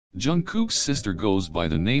Jungkook's sister goes by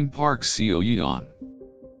the name Park Seo-yeon.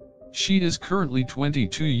 She is currently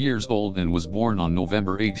 22 years old and was born on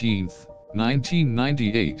November 18,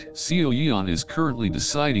 1998. Seo-yeon is currently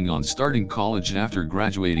deciding on starting college after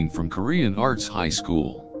graduating from Korean Arts High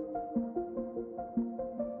School.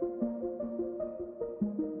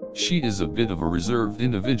 She is a bit of a reserved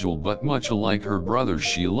individual, but much alike her brother,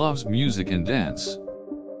 she loves music and dance.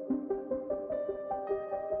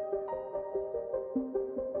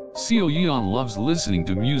 Seo-yeon loves listening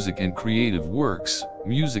to music and creative works,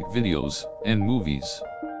 music videos, and movies.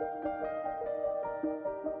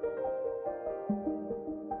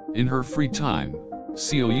 In her free time,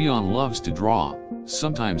 Seo-yeon loves to draw.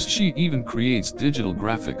 Sometimes she even creates digital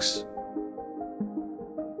graphics.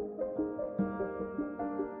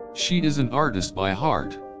 She is an artist by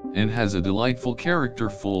heart, and has a delightful character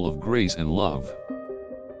full of grace and love.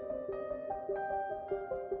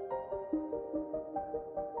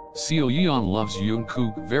 Seo-yeon loves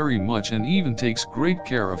Jungkook very much and even takes great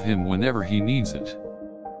care of him whenever he needs it.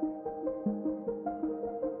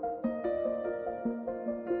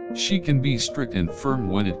 She can be strict and firm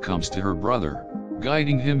when it comes to her brother,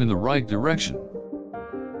 guiding him in the right direction.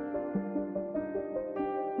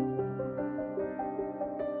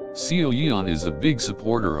 Seo-yeon is a big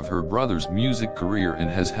supporter of her brother's music career and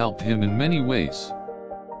has helped him in many ways.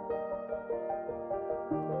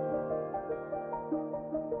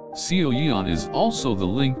 Seo-yeon is also the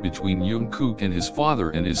link between Jungkook and his father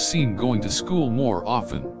and is seen going to school more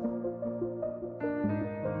often.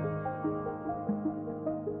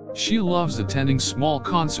 She loves attending small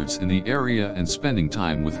concerts in the area and spending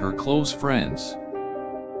time with her close friends.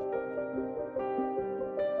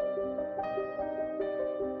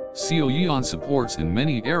 Seo-yeon supports in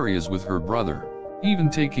many areas with her brother, even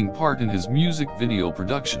taking part in his music video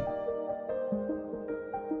production.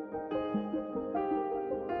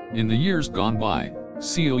 In the years gone by,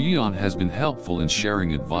 Seo-yeon has been helpful in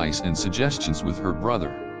sharing advice and suggestions with her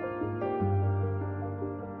brother.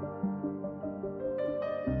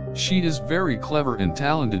 She is very clever and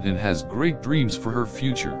talented and has great dreams for her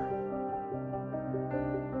future.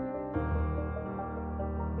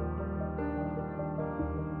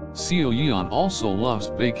 Seo-yeon also loves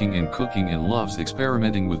baking and cooking and loves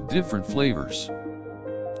experimenting with different flavors.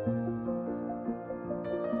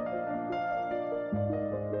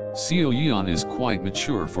 Seo-yeon is quite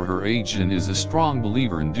mature for her age and is a strong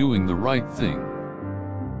believer in doing the right thing.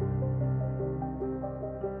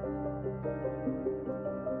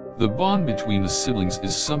 The bond between the siblings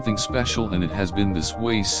is something special, and it has been this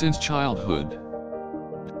way since childhood.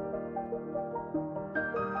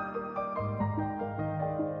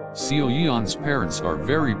 Seo-yeon's parents are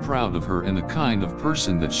very proud of her and the kind of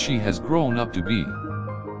person that she has grown up to be.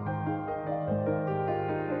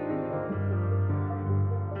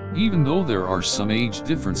 Even though there are some age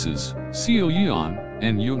differences, Seo-yeon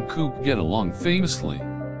and Jungkook get along famously.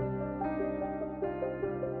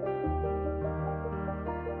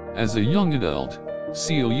 As a young adult,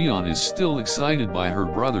 Seo-yeon is still excited by her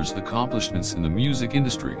brother's accomplishments in the music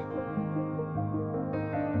industry.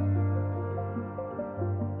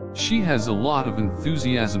 She has a lot of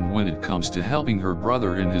enthusiasm when it comes to helping her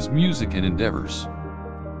brother in his music and endeavors.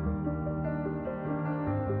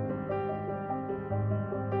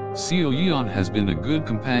 Seo-yeon has been a good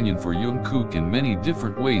companion for Jungkook in many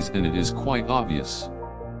different ways, and it is quite obvious.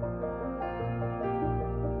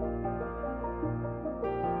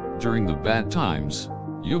 During the bad times,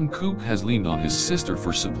 Jungkook has leaned on his sister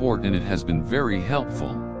for support, and it has been very helpful.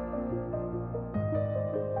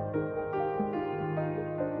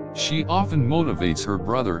 She often motivates her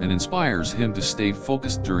brother and inspires him to stay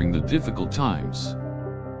focused during the difficult times.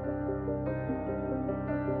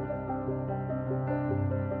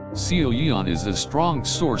 Seo-yeon is a strong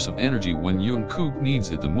source of energy when Jungkook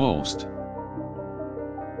needs it the most.